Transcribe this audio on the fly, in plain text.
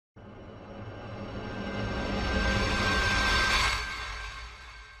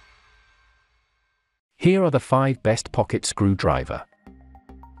Here are the 5 best pocket screwdriver.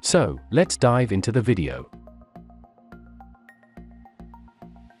 So, let's dive into the video.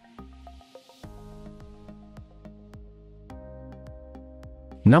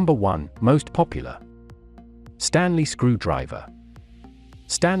 Number 1, most popular. STANLEY Screwdriver.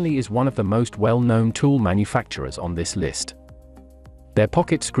 STANLEY is one of the most well-known tool manufacturers on this list. Their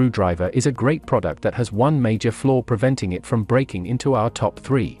pocket screwdriver is a great product that has one major flaw preventing it from breaking into our top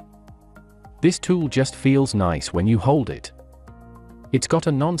 3. This tool just feels nice when you hold it. It's got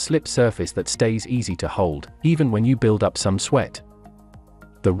a non-slip surface that stays easy to hold, even when you build up some sweat.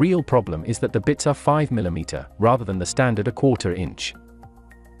 The real problem is that the bits are 5mm, rather than the standard 1/4 inch.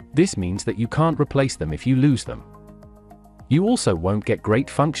 This means that you can't replace them if you lose them. You also won't get great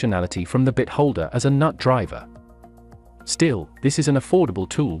functionality from the bit holder as a nut driver. Still, this is an affordable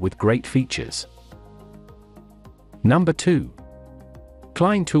tool with great features. Number 2.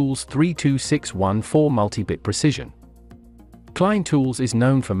 Klein Tools 32614 Multi-Bit Precision. Klein Tools is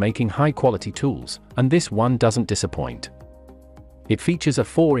known for making high-quality tools, and this one doesn't disappoint. It features a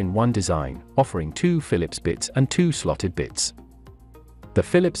 4-in-1 design, offering 2 Phillips bits and 2 slotted bits. The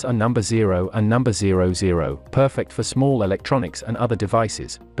Phillips are number 0 and number 00, perfect for small electronics and other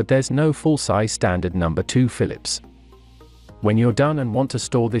devices, but there's no full-size standard number 2 Phillips. When you're done and want to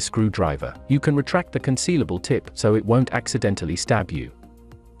store this screwdriver, you can retract the concealable tip so it won't accidentally stab you.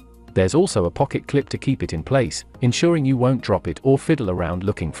 There's also a pocket clip to keep it in place, ensuring you won't drop it or fiddle around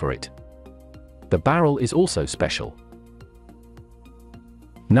looking for it. The barrel is also special.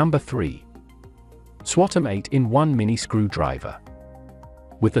 Number 3. Swatom 8-in-1 Mini Screwdriver.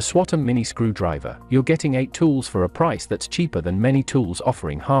 With the Swatom mini screwdriver, you're getting 8 tools for a price that's cheaper than many tools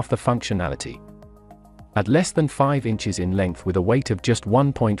offering half the functionality. At less than 5 inches in length with a weight of just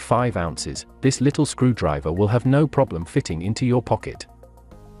 1.5 ounces, this little screwdriver will have no problem fitting into your pocket.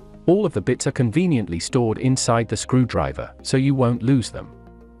 All of the bits are conveniently stored inside the screwdriver, so you won't lose them.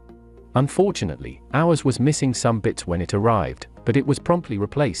 Unfortunately, ours was missing some bits when it arrived, but it was promptly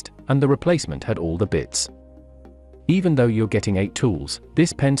replaced, and the replacement had all the bits. Even though you're getting 8 tools,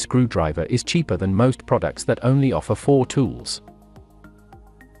 this pen screwdriver is cheaper than most products that only offer 4 tools.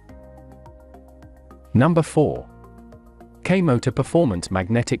 Number 4. K-Motor Performance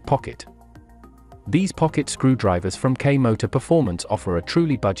Magnetic Pocket. These pocket screwdrivers from K-Motor Performance offer a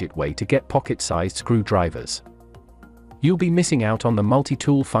truly budget way to get pocket-sized screwdrivers. You'll be missing out on the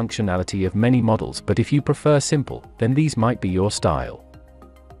multi-tool functionality of many models, but if you prefer simple, then these might be your style.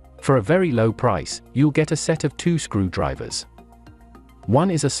 For a very low price, you'll get a set of 2 screwdrivers.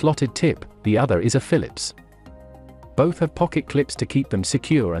 One is a slotted tip, the other is a Phillips. Both have pocket clips to keep them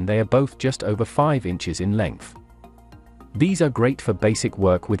secure, and they are both just over 5 inches in length. These are great for basic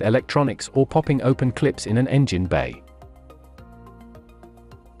work with electronics or popping open clips in an engine bay.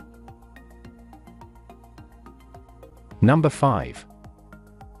 Number 5.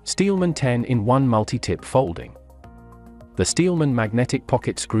 Steelman 10-in-1 Multi-Tip Folding. The Steelman magnetic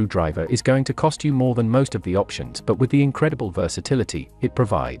pocket screwdriver is going to cost you more than most of the options, but with the incredible versatility it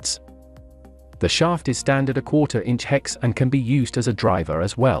provides. The shaft is standard 1/4 inch hex and can be used as a driver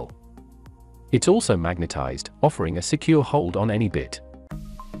as well. It's also magnetized, offering a secure hold on any bit.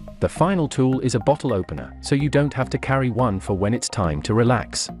 The final tool is a bottle opener, so you don't have to carry one for when it's time to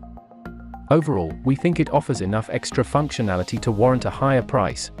relax. Overall, we think it offers enough extra functionality to warrant a higher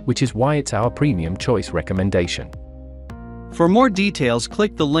price, which is why it's our premium choice recommendation. For more details,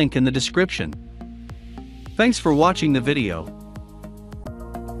 click the link in the description. Thanks for watching the video.